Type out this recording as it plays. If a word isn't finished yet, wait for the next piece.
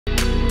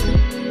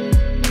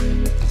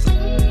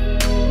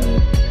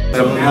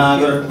ब्रह्मा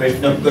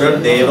गुरुर्विष्णुः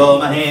गुरुर्देवो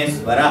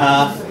महेश्वरः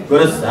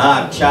गुरुः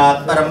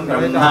साक्षात् परं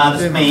ब्रह्म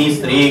तस्मै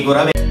श्री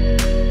गुरवे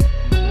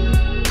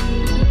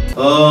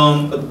ओम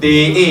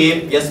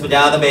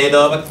उद्दीप्यस्वजात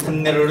वेदो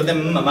वक्थन्निरुदिं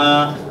मम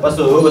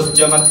पशुश्च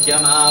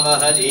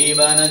मह्यमावह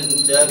जीवनं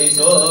च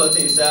दिशो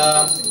दिशा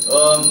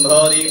ओम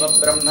भोदीप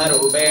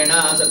ब्रह्मरूपेण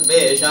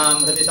सर्वेषां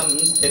हृदि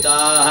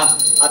संस्थिताः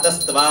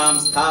अतस्त्वां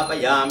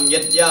स्थापयामि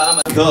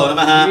यद्यामभ्यो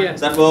नमः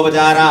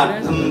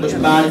सर्वोपचारार्थं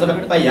पुष्पाणि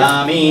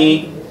समर्पयामि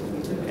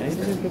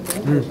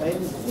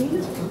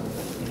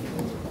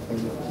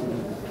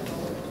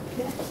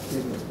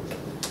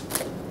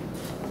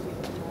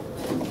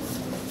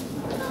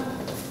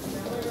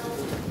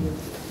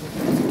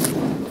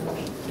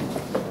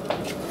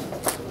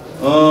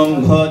ओम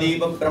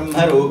भोदीप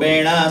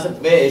ब्रह्मरूपेण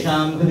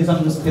सर्वेषां हृदि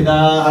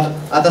संस्थिताः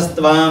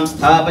अतस्त्वां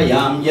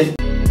स्थापयामि यत्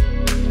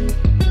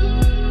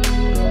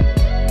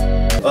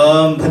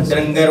ओम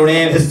भद्रं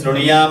करुणेभिः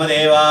शृणुयाम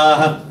देवाः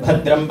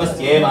भद्रं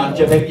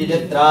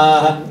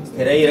पश्येमाक्षभिर्यजत्राः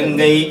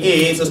स्थिरैरङ्गैः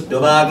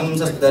सुष्ठुभागं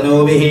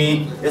सस्तनूभिः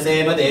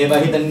यसेम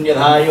देवहितं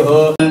यधायुः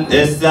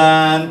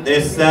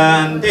शान्तिः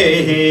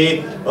शान्तिः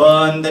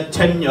ओम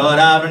दक्षिण्यो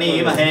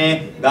रावणीमहे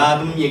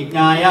गातुं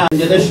यज्ञाय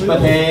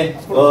चतुष्पथे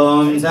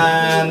ओम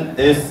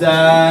शान्तिः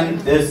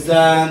शान्तिः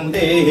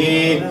शान्तिः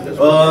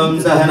ओम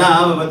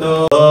सहनावतु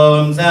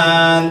ओम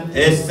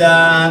शान्तिः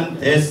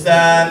शान्तिः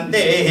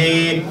शान्तिः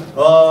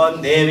ओम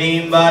देवीं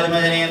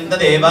वाजमजनयन्त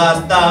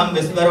देवास्तां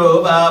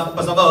विश्वरूपाः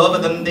पशवो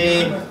वदन्ति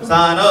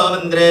सानो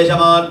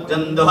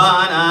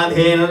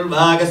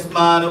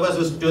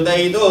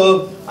मन्द्रेशमोर्जन्दुहानाधेनुर्भागस्मानुपसुष्टुतैतु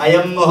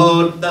अयं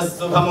मुहूर्तः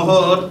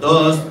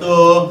शुभमुहूर्तोऽस्तु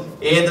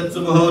एतत्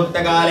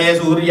सुमुहूर्तकाले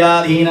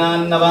सूर्याधीनां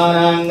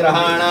नवानां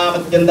ग्रहाणाम्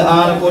अत्यन्त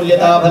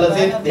आनुकूल्यता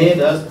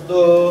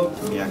फलसिद्धिरस्तु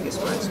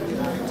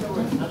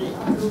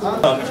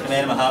विष्णुवे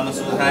नमः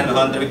मसूदनाय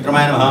नमः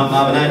त्रिविक्रमाय नमः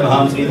मावनाय नमः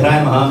श्रीधराय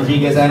नमः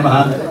ऋषिकेशाय नमः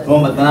ओम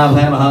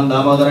पद्मनाभाय नमः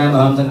दामोदराय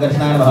नमः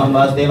संकर्षणाय नमः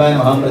वासुदेवाय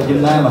नमः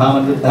प्रद्युम्नाय नमः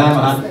अनिरुद्धाय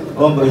नमः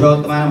ओम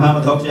पुरुषोत्तमाय नमः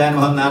मधोक्षजाय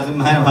नमः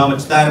नारसिंहाय नमः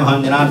मच्युताय नमः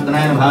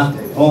जनार्दनाय नमः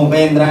ओम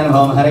उपेन्द्राय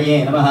नमः हरये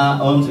नमः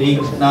ओम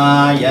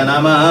श्रीकृष्णाय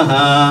नमः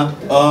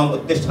ओम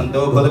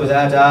उत्तिष्ठन्तु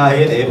भूतपिशाचाः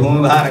ये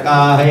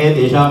भूमिभारकाः ये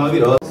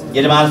तेषामविरोध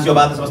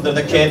यजमानस्योपात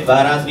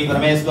समस्तक्षेद्वारा श्री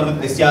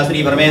परमेश्वरमुद्दिश्य श्री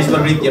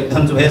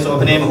परमेश्वरप्रीत्यर्थं शुभे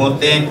शोभने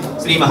मुहूर्ते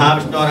श्री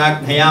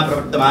महाविष्णोराज्ञया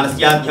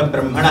प्रवर्तमानस्याद्य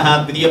ब्रह्मणः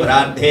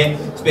द्वितीयपरार्धे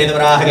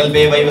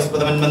श्वेतवराहकल्पे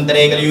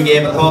वैवस्वतमन्वन्तरे कलियुगे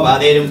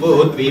प्रथमपादे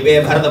जम्बूद्वीपे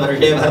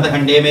भरतवर्षे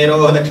भरतखण्डे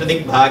मेरोः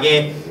दक्षिणदिग्भागे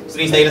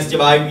श्रीशैलस्य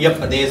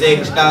वायुव्यप्रदेशे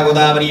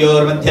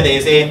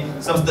कृष्णागोदावर्योर्मध्यदेशे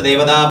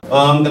समस्तदेवता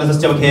ओम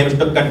गणसस्य मुखे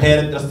विष्णुकण्ठे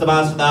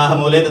रुद्रस्तमास्ताः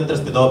मूले तत्र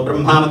स्थितो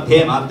ब्रह्मा मध्ये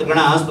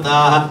मातृगणाः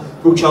स्फुताः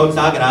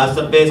कुक्षौत्सागराः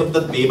सर्वे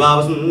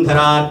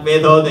सप्तद्वीपावसुन्धराः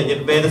वेदो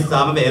यजुर्वेदः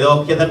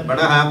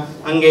सामवेदोऽख्यदर्पणः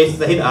अंगैः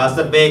सहिताः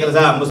सर्वे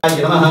कलशाम्बुसाय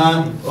नमः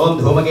ओम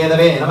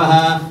धूमकेतवे नमः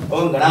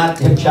ओम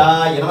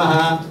गणाध्यक्षाय नमः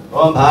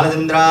ओम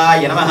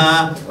भालचन्द्राय नमः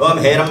ओम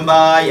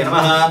हेरम्बाय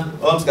नमः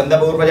ओम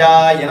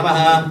स्कन्दपूर्वजाय नमः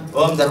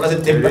ओम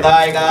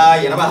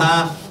सर्वसिद्धिप्रदायकाय नमः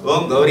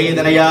ओम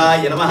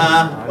गौरीतनयाय नमः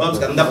ओम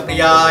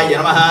स्कन्दप्रियाय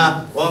नमः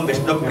ओम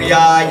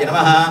विष्णुप्रियाय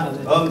नमः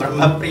ओम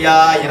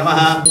ब्रह्मप्रियाय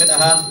नमः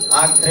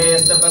आग्रे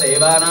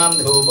सर्वदेवानां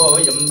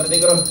धूपोऽयं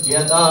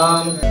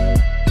प्रतिगृह्यताम्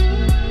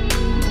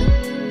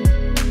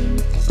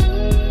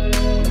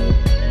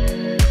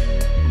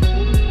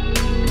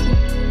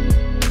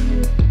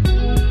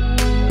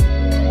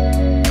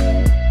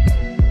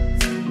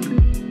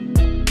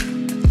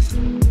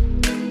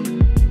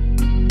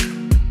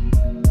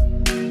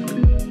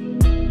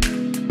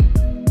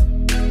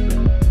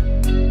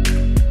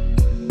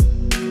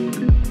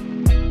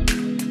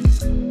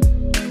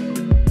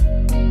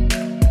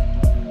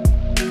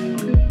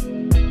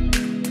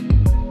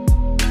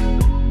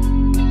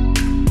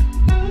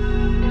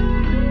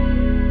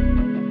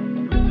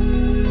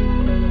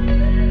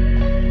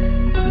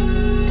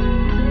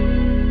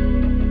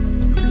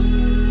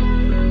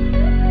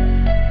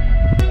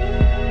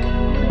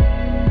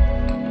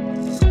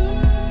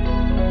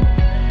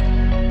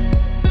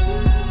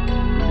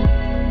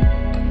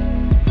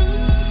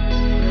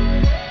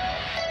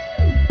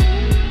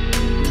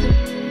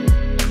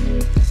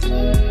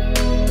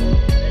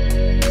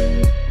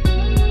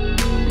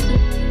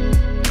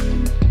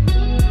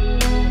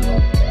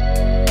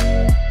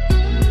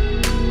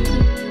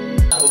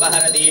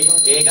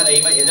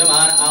एकदैव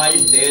यजमान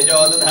आयुष्तेजो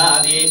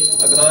दधाति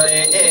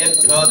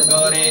अघोरेभ्यो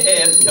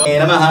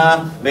नमः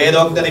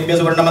वेदोक्त दिव्य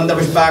सुवर्ण मंत्र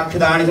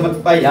पुष्पाक्षतानि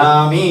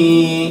समर्पयामि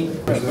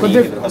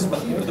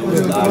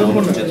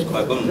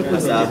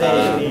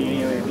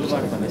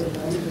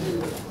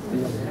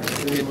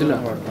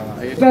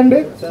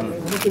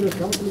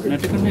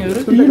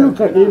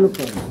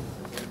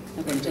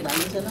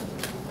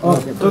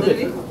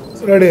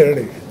రెడీ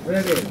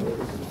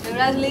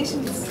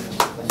కంగ్రాట్యులేషన్స్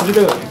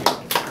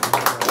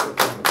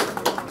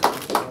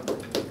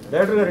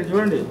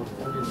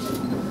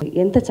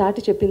ఎంత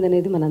చాటి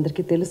చెప్పిందనేది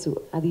మనందరికీ తెలుసు.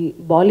 అది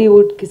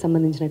బాలీవుడ్కి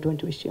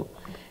సంబంధించినటువంటి విషయం.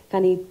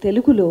 కానీ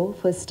తెలుగులో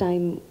ఫస్ట్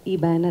టైం ఈ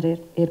బ్యానర్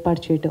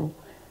ఏర్పాటు చేయటం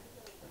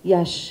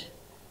Yash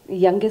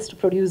youngest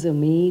producer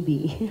maybe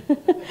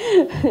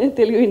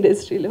Telugu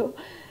ఇండస్ట్రీలో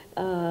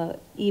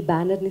ఈ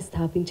బ్యానర్ని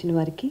స్థాపించిన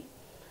వారికి,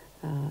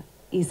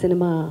 ఈ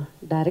సినిమా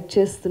డైరెక్ట్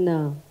చేస్తున్న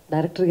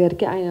డైరెక్టర్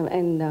గారికి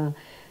అండ్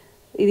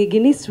ఇది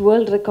గిన్నీస్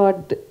వరల్డ్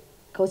రికార్డ్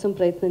కోసం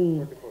ప్రయత్నం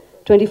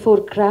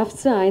 24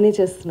 క్రాఫ్ట్స్ ఆయనే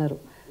చేస్తున్నారు.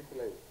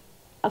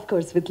 అఫ్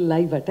కోర్స్ విత్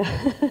లైవ్ అట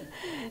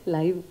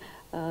లైవ్.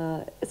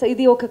 సో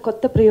ఇది ఒక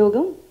కొత్త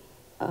ప్రయోగం,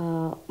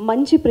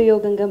 మంచి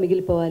ప్రయోగంగా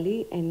మిగిలిపోవాలి.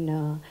 అండ్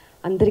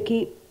అందరికీ,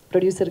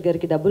 ప్రొడ్యూసర్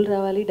గారికి డబ్బులు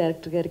రావాలి,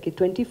 డైరెక్టర్ గారికి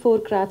 24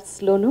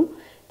 క్రాఫ్ట్స్లోనూ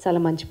చాలా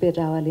మంచి పేరు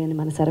రావాలి అని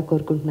మనసారా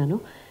కోరుకుంటున్నాను.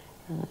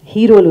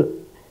 హీరోలు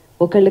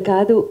ఒకళ్ళు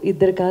కాదు,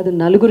 ఇద్దరు కాదు,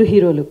 4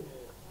 హీరోలు,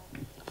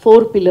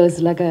 4 పిల్లర్స్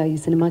లాగా ఈ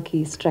సినిమాకి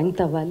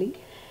స్ట్రెంగ్త్ అవ్వాలి.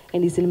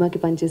 అండ్ ఈ సినిమాకి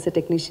పనిచేసే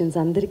టెక్నీషియన్స్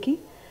అందరికీ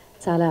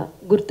చాలా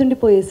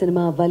గుర్తుండిపోయే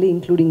సినిమా అవ్వాలి,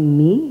 ఇంక్లూడింగ్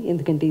మీ,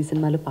 ఎందుకంటే ఈ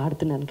సినిమాలో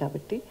పాడుతున్నాను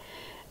కాబట్టి.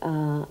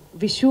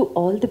 Wish you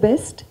all the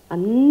best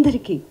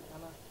అందరికీ,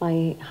 మై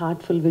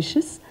హార్ట్ఫుల్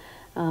విషెస్.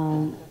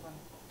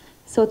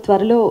 సో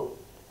త్వరలో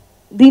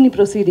దీని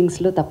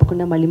ప్రొసీడింగ్స్లో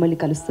తప్పకుండా మళ్ళీ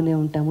కలుస్తూనే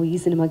ఉంటాము. ఈ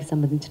సినిమాకి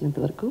సంబంధించినంత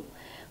వరకు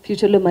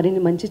ఫ్యూచర్లో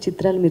మరిన్ని మంచి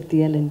చిత్రాలు మీరు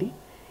తీయాలండి.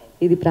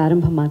 ఇది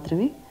ప్రారంభం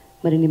మాత్రమే.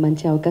 మరిన్ని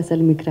మంచి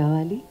అవకాశాలు మీకు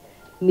రావాలి.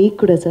 మీకు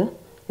కూడా sir,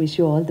 wish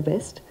you all the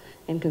best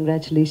and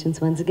congratulations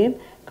once again.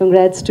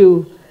 Congrats to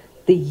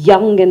the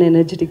young and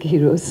energetic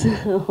heroes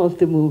of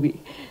the movie.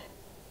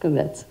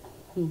 Congrats.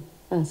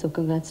 So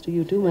congrats to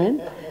you two man.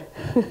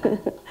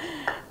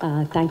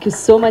 Thank you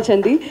so much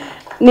అండి.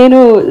 నేను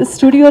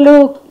స్టూడియోలో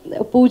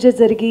పూజ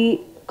జరిగి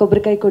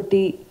కొబ్బరికాయ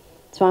కొట్టి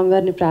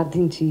స్వామివారిని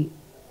ప్రార్థించి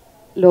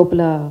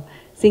లోపల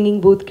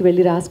singing బూత్కి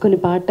వెళ్ళి రాసుకొని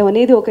పాడటం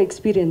అనేది ఒక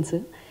ఎక్స్పీరియన్స్.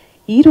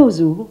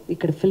 ఈరోజు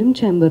ఇక్కడ ఫిల్మ్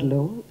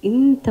ఛాంబర్లో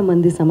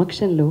ఇంతమంది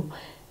సమక్షంలో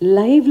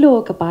లైవ్లో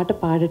ఒక పాట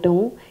పాడటం,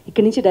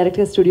 ఇక్కడి నుంచి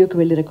డైరెక్ట్గా స్టూడియోకి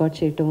వెళ్ళి రికార్డ్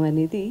చేయటం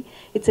అనేది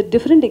it's a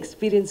different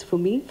experience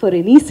for me, for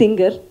any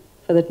singer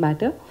for that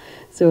matter.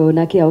 So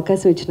నాకు ఈ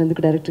అవకాశం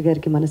ఇచ్చినందుకు డైరెక్టర్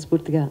గారికి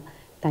మనస్ఫూర్తిగా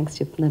థ్యాంక్స్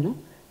చెప్తున్నాను.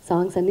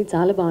 సాంగ్స్ అన్నీ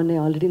చాలా బాగున్నాయి,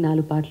 ఆల్రెడీ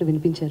 4 పాటలు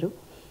వినిపించారు,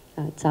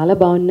 చాలా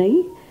బాగున్నాయి.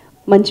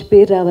 మంచి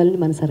పేరు రావాలని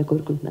మనసారా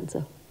కోరుకుంటున్నాను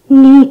సార్.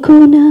 నీకు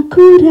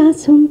నాకు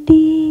రాసుంటే,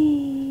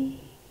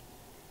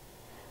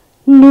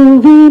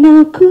 నువ్వే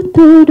నాకు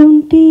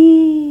తోడుంటే,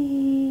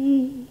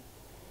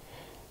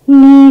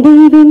 నీడే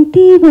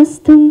వెంటే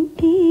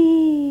వస్తుంటే,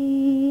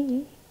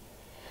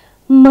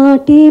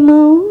 మాటే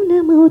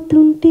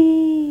మౌనమవుతుంటే,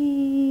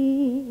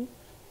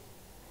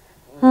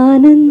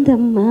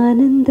 ఆనందం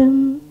ఆనందం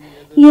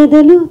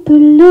ఎదలో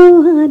తుల్లో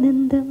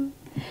ఆనందం,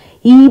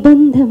 ఈ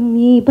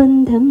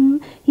బంధం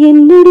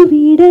ఎన్నడు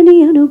వీడని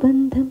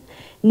అనుబంధం,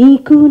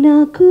 నీకు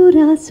నాకు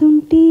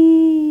రాసుంటే,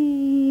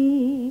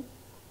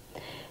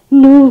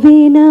 నువ్వే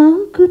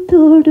నాకు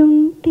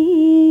తోడుంటే.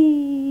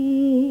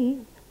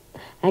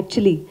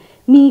 యాక్చువల్లీ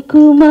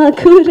మీకు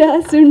మాకు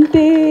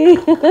రాసుంటే,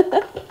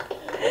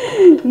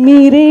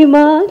 మీరే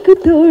మాకు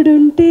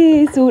తోడుంటే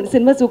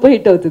సినిమా సూపర్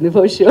హిట్ అవుతుంది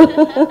ఫర్ షూర్.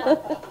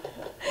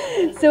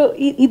 సో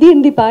ఇది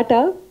అండి పాట.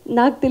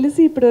 నాకు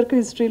తెలిసి ఇప్పటివరకు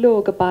హిస్టరీలో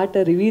ఒక పాట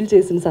రివీల్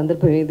చేసిన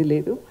సందర్భం ఏది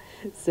లేదు.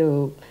 సో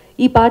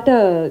ఈ పాట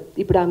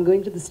ఇప్పుడు I'm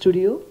going to the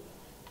studio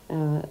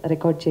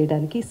record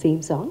చేయడానికి same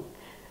song.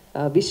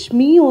 Wish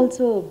me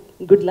also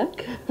good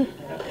luck.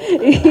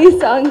 ఈ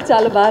సాంగ్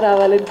చాలా బాగా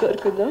రావాలని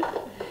కోరుకుందాం.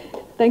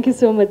 Thank you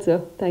so much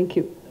sir. Thank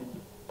you.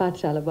 పాట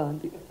చాలా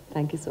బాగుంది.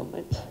 Thank you so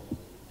much.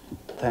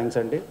 Thanks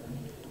అండి.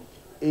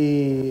 ఈ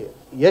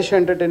యష్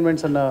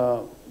ఎంటర్టైన్మెంట్స్ అన్న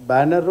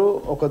బ్యానరు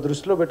ఒక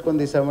దృష్టిలో పెట్టుకొని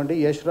తీసామండి.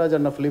 యష్ రాజ్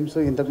అన్న ఫిలిమ్స్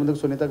ఇంతకుముందుకు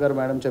సునీత గారు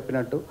మేడం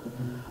చెప్పినట్టు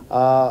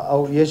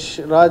యష్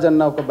రాజ్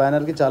అన్న ఒక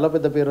బ్యానర్కి చాలా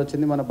పెద్ద పేరు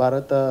వచ్చింది మన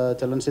భారత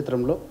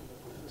చలనచిత్రంలో.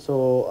 సో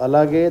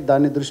అలాగే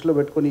దాన్ని దృష్టిలో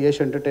పెట్టుకొని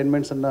యష్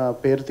ఎంటర్టైన్మెంట్స్ అన్న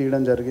పేరు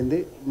తీయడం జరిగింది.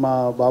 మా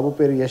బాబు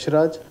పేరు యష్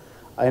రాజ్,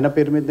 ఆయన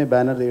పేరు మీదనే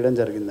బ్యానర్ తీయడం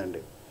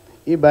జరిగిందండి.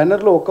 ఈ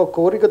బ్యానర్లో ఒక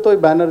కోరికతో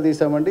ఈ బ్యానర్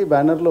తీసామండి. ఈ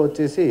బ్యానర్లో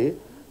వచ్చేసి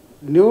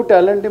న్యూ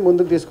టాలెంట్ని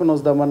ముందుకు తీసుకొని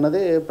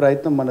వద్దామన్నదే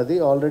ప్రయత్నం మనది.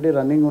 ఆల్రెడీ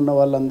రన్నింగ్ ఉన్న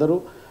వాళ్ళందరూ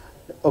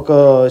ఒక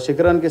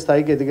శిఖరానికి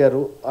స్థాయికి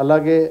ఎదిగారు.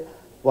 అలాగే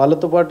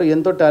వాళ్ళతో పాటు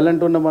ఎంతో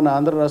టాలెంట్ ఉన్న మన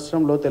ఆంధ్ర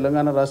రాష్ట్రంలో,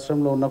 తెలంగాణ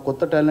రాష్ట్రంలో ఉన్న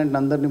కొత్త టాలెంట్ని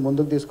అందరినీ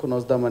ముందుకు తీసుకొని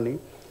వద్దామని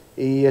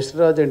ఈ యష్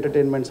రాజ్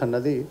ఎంటర్టైన్మెంట్స్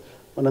అన్నది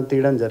మనం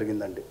తీయడం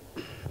జరిగిందండి.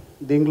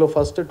 దీంట్లో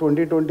ఫస్ట్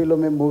 2020లో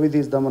మేము మూవీ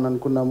తీద్దామని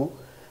అనుకున్నాము.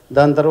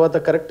 దాని తర్వాత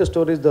కరెక్ట్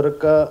స్టోరీస్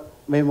దొరక్క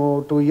మేము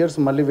 2 years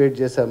మళ్ళీ వెయిట్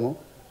చేశాము.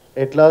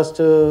 ఎట్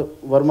లాస్ట్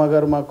వర్మ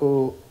గారు మాకు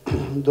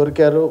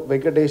దొరికారు.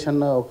 వెంకటేష్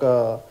అన్న ఒక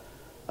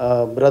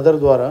బ్రదర్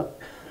ద్వారా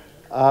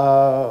ఆ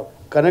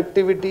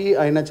కనెక్టివిటీ,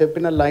 ఆయన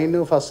చెప్పిన లైన్,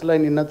 ఫస్ట్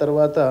లైన్ విన్న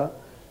తర్వాత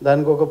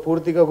దానికి ఒక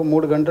పూర్తిగా ఒక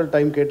 3 గంటలు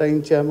టైం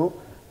కేటాయించాము.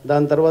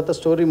 దాని తర్వాత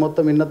స్టోరీ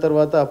మొత్తం విన్న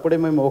తర్వాత అప్పుడే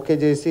మేము ఓకే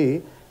చేసి,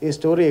 ఈ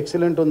స్టోరీ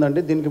ఎక్సలెంట్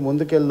ఉందండి, దీనికి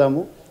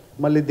ముందుకెళ్దాము,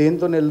 మళ్ళీ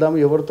దేంతో వెళ్దాము,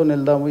 ఎవరితో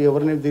వెళ్దాము,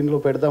 ఎవరిని దీనిలో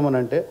పెడదామని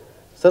అంటే,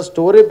 సార్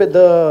స్టోరీ పెద్ద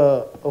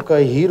ఒక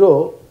హీరో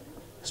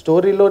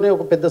స్టోరీలోనే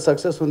ఒక పెద్ద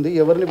సక్సెస్ ఉంది,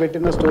 ఎవరిని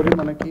పెట్టిన స్టోరీ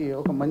మనకి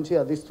ఒక మంచి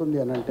అదిస్తుంది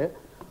అని అంటే,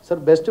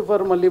 సార్ బెస్ట్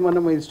ఫర్ మళ్ళీ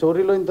మనం ఈ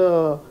స్టోరీలో ఇంత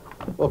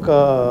ఒక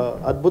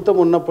అద్భుతం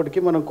ఉన్నప్పటికీ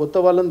మనం కొత్త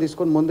వాళ్ళని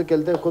తీసుకొని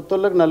ముందుకెళ్తే కొత్త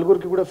వాళ్ళకి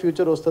నలుగురికి కూడా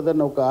ఫ్యూచర్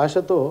వస్తుందన్న ఒక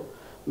ఆశతో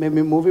మేము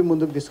ఈ మూవీ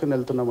ముందుకు తీసుకుని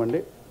వెళ్తున్నామండి.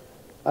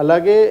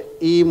 అలాగే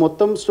ఈ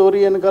మొత్తం స్టోరీ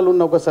వెనకాల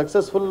ఉన్న ఒక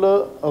సక్సెస్ఫుల్,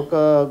 ఒక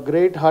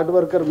గ్రేట్ హార్డ్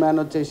వర్కర్ మ్యాన్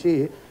వచ్చేసి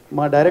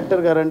మా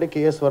డైరెక్టర్ గారండి,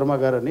 కేఎస్ వర్మ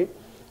గారని.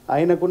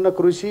 ఆయనకున్న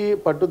కృషి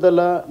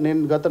పట్టుదల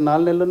నేను గత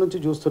 4 నెలల నుంచి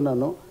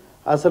చూస్తున్నాను.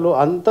 అసలు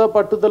అంత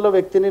పట్టుదల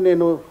వ్యక్తిని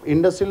నేను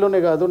ఇండస్ట్రీలోనే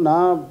కాదు, నా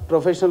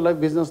ప్రొఫెషనల్ లైఫ్,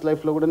 బిజినెస్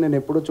లైఫ్లో కూడా నేను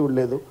ఎప్పుడూ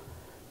చూడలేదు.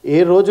 ఏ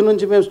రోజు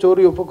నుంచి మేము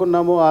స్టోరీ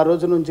ఒప్పుకున్నామో ఆ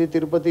రోజు నుంచి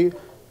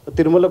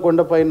తిరుమల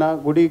కొండపైన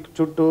గుడి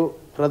చుట్టూ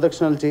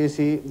ప్రదక్షిణలు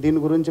చేసి, దీని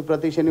గురించి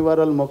ప్రతి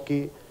శనివారాలు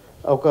మొక్కి,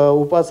 ఒక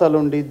ఉపాసాలు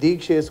ఉండి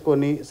దీక్ష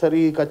చేసుకొని,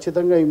 సరే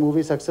ఖచ్చితంగా ఈ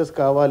మూవీ సక్సెస్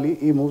కావాలి,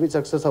 ఈ మూవీ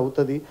సక్సెస్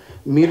అవుతుంది,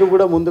 మీరు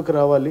కూడా ముందుకు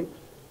రావాలి,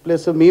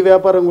 ప్లస్ మీ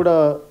వ్యాపారం కూడా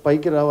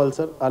పైకి రావాలి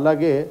సార్.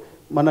 అలాగే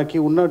మనకి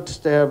ఉన్న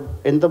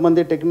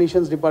ఎంతమంది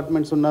టెక్నీషియన్స్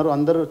డిపార్ట్మెంట్స్ ఉన్నారు,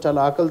 అందరూ చాలా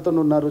ఆకలితో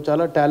ఉన్నారు,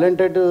 చాలా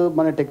టాలెంటెడ్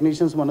మన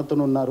టెక్నీషియన్స్ మనతో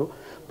ఉన్నారు.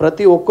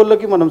 ప్రతి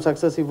ఒక్కళ్ళకి మనం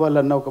సక్సెస్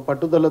ఇవ్వాలన్న ఒక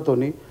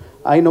పట్టుదలతోని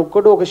ఆయన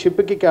ఒక్కడు ఒక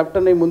షిప్కి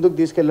కెప్టెన్ అయి ముందుకు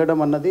తీసుకెళ్ళడం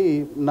అన్నది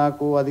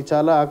నాకు అది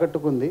చాలా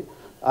ఆకట్టుకుంది.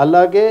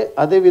 అలాగే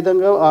అదే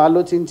విధంగా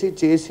ఆలోచించి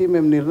చేసి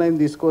మేము నిర్ణయం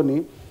తీసుకొని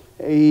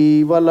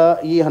ఇవాళ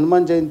ఈ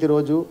హనుమాన్ జయంతి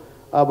రోజు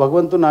ఆ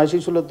భగవంతుని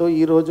ఆశీస్సులతో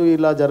ఈరోజు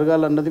ఇలా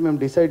జరగాలన్నది మేము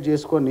డిసైడ్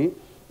చేసుకొని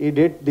ఈ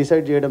డేట్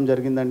డిసైడ్ చేయడం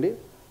జరిగిందండి.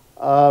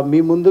 మీ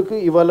ముందుకు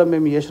ఇవాళ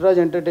మేము యష్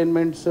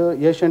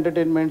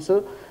ఎంటర్టైన్మెంట్స్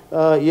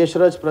యష్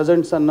రాజ్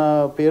ప్రజెంట్స్ అన్న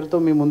పేరుతో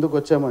మీ ముందుకు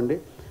వచ్చామండి.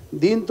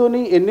 దీంతో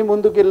ఎన్ని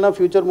ముందుకు వెళ్ళినా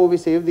ఫ్యూచర్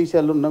మూవీస్ ఏవి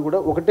తీసేయాలన్నా కూడా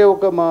ఒకటే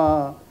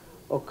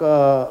ఒక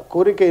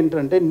కోరిక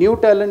ఏంటంటే న్యూ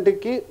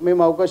టాలెంట్కి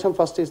మేము అవకాశం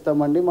ఫస్ట్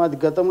ఇస్తామండి. మాది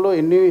గతంలో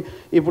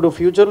ఇప్పుడు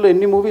ఫ్యూచర్లో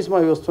ఎన్ని మూవీస్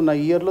మావి వస్తున్నాయి,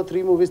 ఈ ఇయర్లో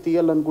 3 మూవీస్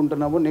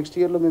తీయాలనుకుంటున్నాము, నెక్స్ట్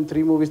ఇయర్లో మేము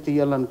 3 మూవీస్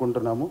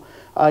తీయాలనుకుంటున్నాము.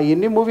 ఆ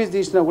ఎన్ని మూవీస్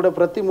తీసినా కూడా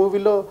ప్రతి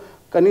మూవీలో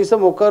కనీసం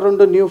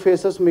 1-2 న్యూ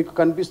ఫేసెస్ మీకు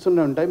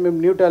కనిపిస్తూనే ఉంటాయి. మేము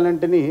న్యూ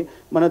టాలెంట్ని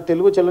మన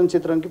తెలుగు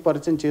చలనచిత్రానికి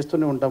పరిచయం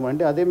చేస్తూనే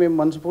ఉంటామండి. అదే మేము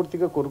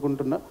మనస్ఫూర్తిగా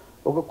కోరుకుంటున్న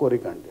ఒక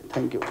కోరిక అండి.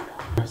 Thank you.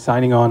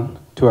 Signing on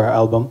to our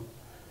album.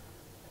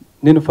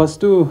 నేను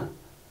ఫస్ట్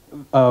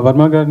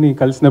వర్మ గారిని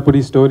కలిసినప్పుడు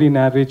ఈ స్టోరీ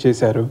నారేట్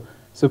చేశారు.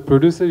 సో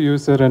ప్రొడ్యూసర్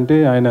యూసర్ అంటే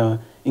ఆయన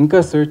ఇంకా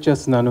సెర్చ్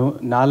చేస్తున్నాను,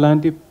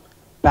 నాలాంటి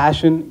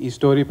ప్యాషన్ ఈ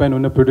స్టోరీ పైన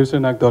ఉన్న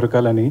ప్రొడ్యూసర్ నాకు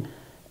దొరకాలని.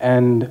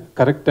 అండ్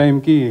కరెక్ట్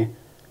టైంకి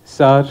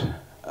సార్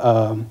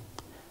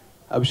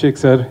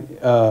అభిషేక్ సార్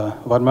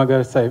వర్మ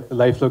గారి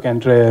లైఫ్లోకి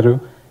ఎంటర్ అయ్యారు.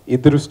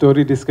 ఇద్దరు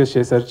స్టోరీ డిస్కస్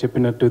చేశారు,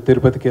 చెప్పినట్టు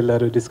తిరుపతికి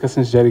వెళ్ళారు,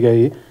 డిస్కషన్స్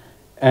జరిగాయి.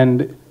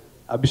 అండ్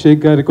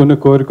అభిషేక్ గారికి ఉన్న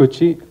కోరిక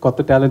వచ్చి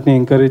కొత్త టాలెంట్ని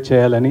ఎంకరేజ్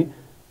చేయాలని.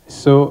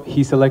 So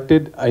he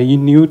selected a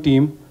new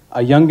team,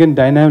 a young and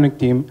dynamic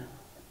team,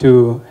 to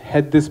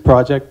head this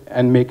project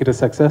and make it a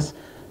success.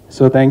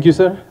 So thank you,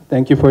 sir.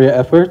 Thank you for your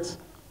efforts,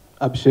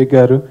 Abhishek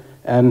Garu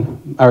and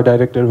our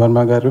director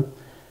Varma Garu.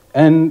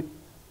 And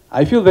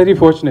I feel very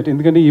fortunate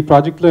ఎందుకంటే ఈ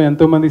ప్రాజెక్ట్లో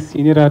ఎంతోమంది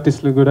senior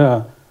ఆర్టిస్టులు కూడా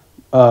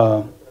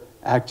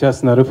act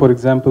చేస్తున్నారు. For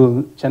example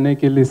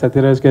చెన్నైకి వెళ్ళి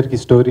సత్యరాజ్ గారికి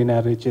స్టోరీ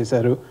నారేట్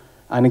చేశారు,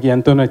 ఆయనకి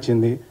ఎంతో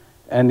నచ్చింది.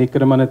 అండ్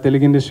ఇక్కడ మన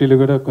తెలుగు ఇండస్ట్రీలో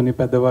కూడా కొన్ని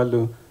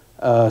పెద్దవాళ్ళు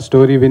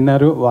స్టోరీ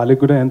విన్నారు, వాళ్ళకి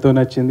కూడా ఎంతో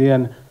నచ్చింది.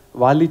 అండ్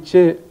వాళ్ళు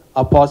ఇచ్చే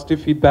ఆ పాజిటివ్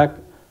ఫీడ్బ్యాక్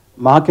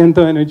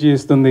మాకెంతో ఎనర్జీ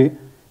ఇస్తుంది.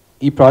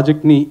 ఈ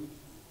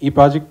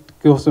ప్రాజెక్ట్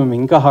కోసం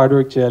ఇంకా హార్డ్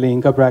వర్క్ చేయాలి,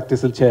 ఇంకా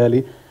ప్రాక్టీసులు చేయాలి.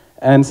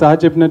 అండ్ సార్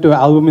చెప్పినట్టు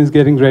album is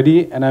getting ready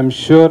and I'm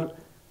sure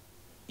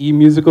ఈ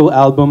మ్యూజికల్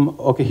ఆల్బమ్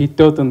ఒక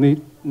హిట్ అవుతుంది.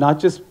 Not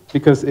just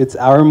because it's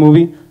our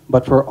movie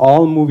but for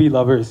all movie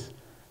lovers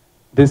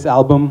this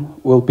album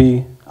will be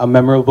a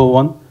memorable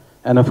one.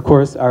 And of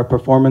course hour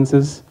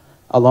performances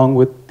along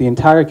with the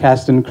entire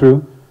cast and crew,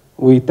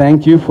 we thank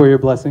you for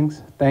your blessings.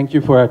 Thank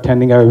you for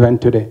attending our event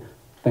today.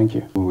 Thank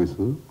you. Movies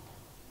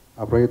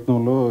ఆ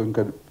ప్రయత్నంలో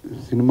ఇంకా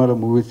సినిమాలో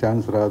movie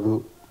chance రాదు,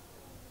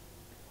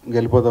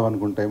 వెళ్ళిపోదాం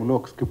అనుకున్న టైంలో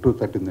ఒక script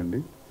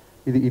తట్టిందండి.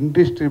 ఇది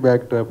industry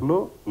back డ్రాప్లో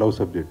love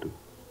subject.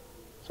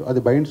 So అది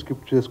బైండ్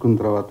స్క్రిప్ట్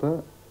చేసుకున్న తర్వాత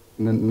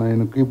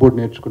నేను కీబోర్డ్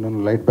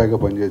నేర్చుకున్నాను, లైట్ బ్యాగ్గా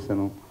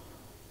పనిచేశాను,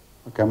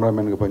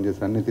 కెమెరామెన్గా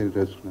పనిచేశాను, అన్నీ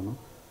నేర్చుకున్నాను.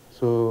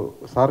 సో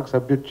సార్కి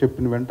సబ్జెక్ట్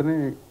చెప్పిన వెంటనే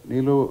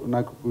నీలో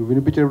నాకు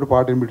వినిపించేటప్పుడు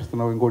పాట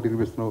వినిపిస్తున్నావు, ఇంకోటి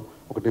వినిపిస్తున్నావు,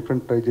 ఒక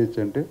డిఫరెంట్ ట్రై చేయొచ్చు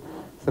అంటే,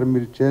 సరే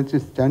మీరు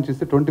ఛాన్స్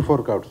ఇస్తే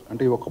 24 కార్డ్స్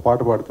అంటే ఒక పాట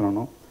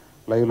పాడుతున్నాను,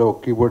 లైవ్లో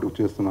ఒక కీబోర్డ్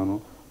చేస్తున్నాను,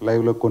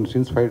 లైవ్లో కొన్ని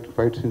సీన్స్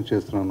ఫైట్ సీన్స్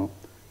చేస్తున్నాను,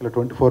 ఇలా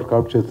 24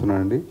 కార్డ్స్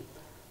చేస్తున్నానండి.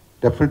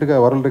 డెఫినెట్గా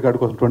వరల్డ్ రికార్డ్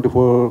కోసం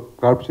 24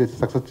 కార్డ్స్ చేసి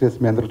సక్సెస్ చేసి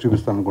మీ అందరికీ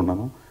చూపిస్తాను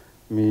అనుకున్నాను.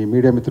 మీ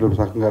మీడియా మిత్రులు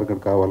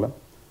సహకారం కావాలా.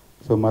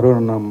 సో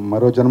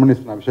మరో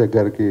జన్మనిస్తున్న అభిషేక్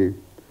గారికి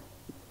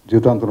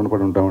జీవితాంతం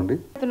రుణపడి ఉంటామండి.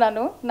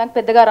 నాకు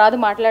పెద్దగా రాదు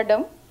మాట్లాడడం.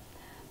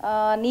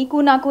 నీకు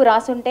నాకు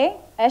రాసుంటే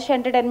యష్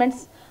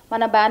ఎంటర్టైన్మెంట్స్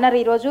మన బ్యానర్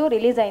ఈరోజు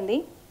రిలీజ్ అయింది.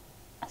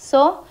 సో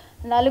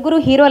 4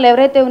 హీరోలు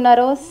ఎవరైతే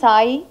ఉన్నారో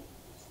సాయి,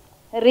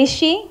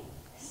 రిషి,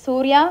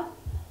 సూర్య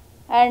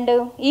అండ్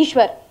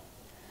ఈశ్వర్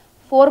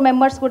 4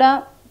 మెంబర్స్ కూడా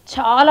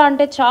చాలా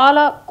అంటే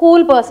చాలా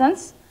కూల్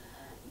పర్సన్స్,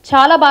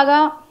 చాలా బాగా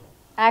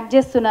యాక్ట్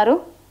చేస్తున్నారు.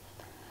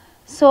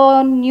 సో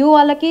న్యూ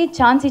వాళ్ళకి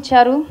ఛాన్స్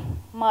ఇచ్చారు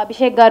మా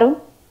అభిషేక్ గారు.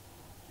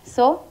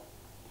 సో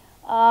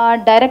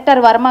డైరెక్టర్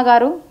వర్మ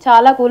గారు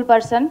చాలా కూల్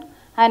పర్సన్,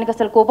 ఆయనకు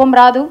అసలు కోపం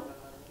రాదు,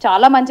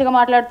 చాలా మంచిగా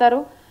మాట్లాడతారు,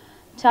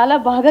 చాలా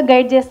బాగా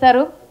గైడ్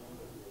చేస్తారు.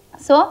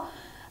 సో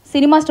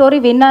సినిమా స్టోరీ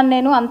విన్నాను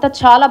నేను, అంతా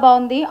చాలా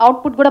బాగుంది,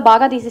 అవుట్పుట్ కూడా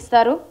బాగా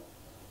తీసిస్తారు.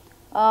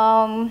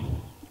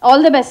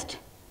 All the best.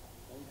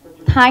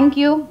 Thank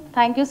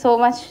you so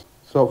much.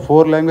 So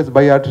 4 language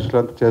by ఆర్టిస్టులు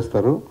అంతా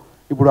చేస్తారు.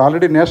 ఇప్పుడు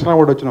ఆల్రెడీ నేషనల్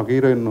అవార్డు వచ్చిన ఒక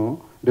హీరోయిన్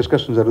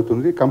డిస్కషన్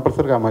జరుగుతుంది,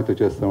 కంపల్సరీగా అమ్మాయితో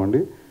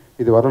చేస్తామండి.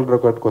 ఇది వరల్డ్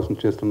రికార్డ్ కోసం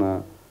చేస్తున్న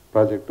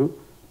ప్రాజెక్టు.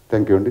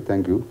 థ్యాంక్ యూ అండి,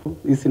 థ్యాంక్ యూ.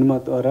 ఈ సినిమా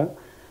ద్వారా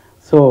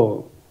సో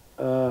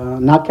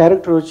నా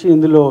క్యారెక్టర్ వచ్చి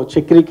ఇందులో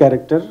చక్రి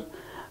క్యారెక్టర్,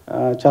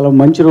 చాలా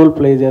మంచి రోల్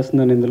ప్లే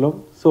చేస్తున్నాను ఇందులో.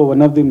 So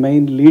one of the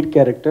main lead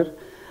character.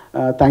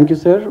 Thank you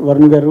sir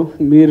Varun గారు,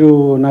 మీరు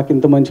నాకు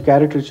ఇంత మంచి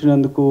క్యారెక్టర్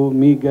ఇచ్చినందుకు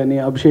మీకు కానీ,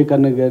 అభిషేక్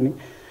అన్నకు కానీ,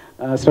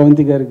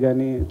 స్రవంతి గారికి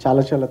కానీ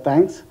చాలా చాలా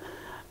థ్యాంక్స్.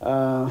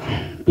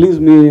 ప్లీజ్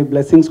మీ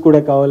బ్లెస్సింగ్స్ కూడా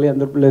కావాలి,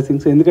 అందరు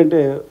బ్లెస్సింగ్స్.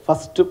 ఎందుకంటే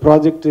ఫస్ట్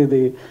ప్రాజెక్ట్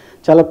ఇది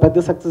చాలా పెద్ద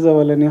సక్సెస్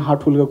అవ్వాలని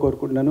హార్ట్ఫుల్గా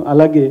కోరుకుంటున్నాను.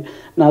 అలాగే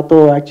నాతో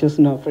యాక్ట్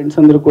చేసిన ఫ్రెండ్స్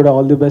అందరూ కూడా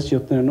ఆల్ ది బెస్ట్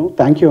చెప్తున్నాను.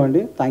 థ్యాంక్ యూ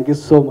అండి, thank you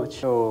so much.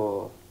 So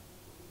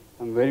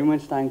I'm very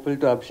much thankful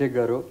to Abhishek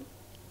గారు.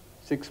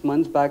 6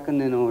 months బ్యాక్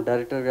నేను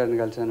డైరెక్టర్ గారిని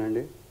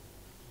కలిశానండి.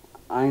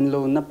 ఆయనలో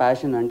ఉన్న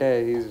ప్యాషన్, అంటే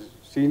is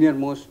senior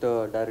most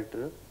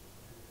director.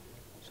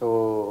 So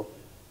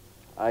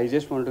I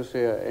just want to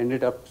say end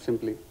it up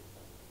simply.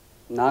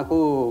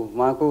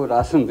 మాకు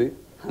రాసుంది,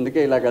 అందుకే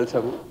ఇలా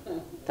కలిసాము.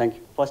 Thank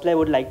you. Firstly, I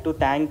would like to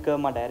thank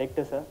my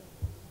director, sir.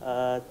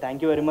 Thank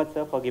you very much,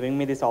 sir, for giving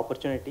me this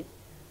opportunity.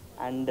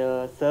 And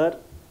sir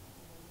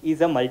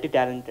is a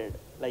multi-talented.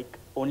 Like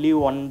only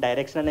one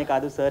direction ane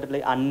kaadu, sir.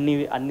 Like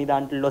anni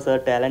dantlo sir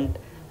talent,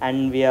 and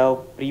we have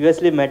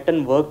previously met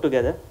and worked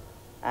together.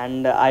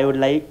 And I would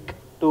like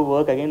to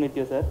work again with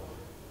you, sir.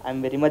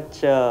 I'm very much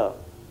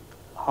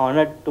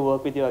honored to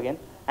work with you again.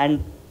 And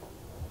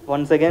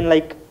once again,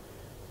 like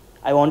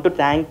I want to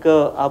thank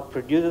our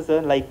producer,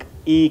 sir. Like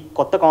ఈ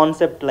కొత్త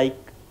concept, like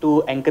to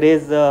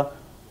encourage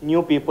new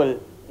people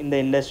in the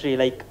industry.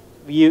 Like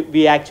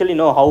we actually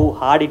know how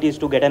hard it is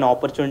to get an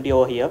opportunity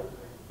over here.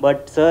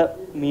 But sir,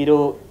 మీరు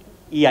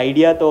ఈ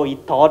ఐడియాతో, ఈ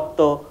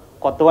థాట్తో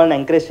కొత్త వాళ్ళని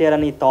encourage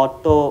చేయాలని ఈ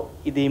థాట్తో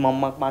ఇది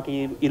మాకు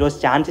ఈరోజు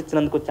ఛాన్స్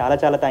ఇచ్చినందుకు చాలా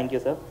చాలా thank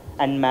you sir.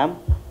 And ma'am,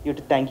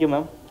 thank you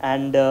ma'am.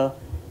 And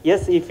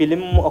yes, ఈ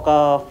ఫిలిం ఒక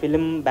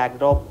ఫిలిం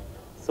బ్యాక్డ్రాప్.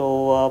 సో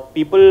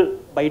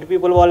బయట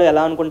పీపుల్ వాళ్ళు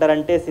ఎలా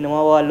అనుకుంటారంటే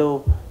సినిమా వాళ్ళు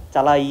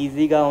చాలా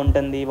ఈజీగా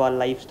ఉంటుంది, వాళ్ళ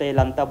లైఫ్ స్టైల్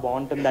అంతా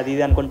బాగుంటుంది, అది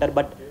ఇది అనుకుంటారు.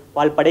 బట్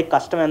వాళ్ళు పడే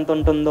కష్టం ఎంత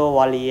ఉంటుందో,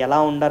 వాళ్ళు ఎలా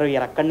ఉండారో,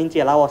 ఎక్కడి నుంచి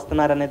ఎలా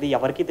వస్తున్నారు అనేది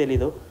ఎవరికీ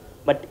తెలీదు.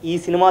 బట్ ఈ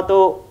సినిమాతో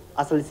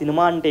అసలు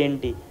సినిమా అంటే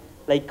ఏంటి,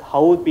 like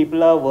how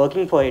people are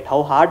working for it, how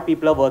hard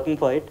people are working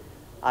for it,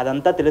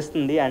 అదంతా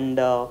తెలుస్తుంది.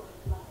 అండ్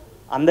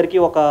అందరికీ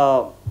ఒక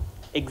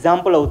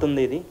ఎగ్జాంపుల్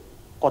అవుతుంది ఇది,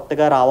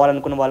 కొత్తగా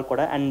రావాలనుకున్న వాళ్ళు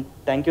కూడా. And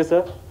thank you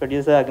sir,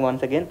 producer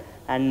once again.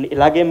 And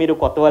ఇలాగే మీరు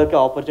కొత్త వాళ్ళకి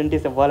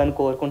ఆపర్చునిటీస్ ఇవ్వాలని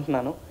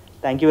కోరుకుంటున్నాను.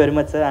 Thank you very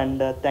much, sir, and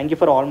thank you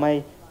for all my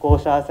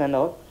co-stars and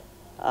all.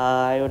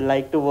 I would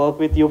like to work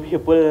with you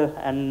people,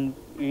 and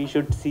we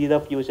should see the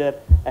future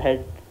ahead.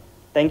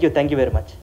 Thank you very much.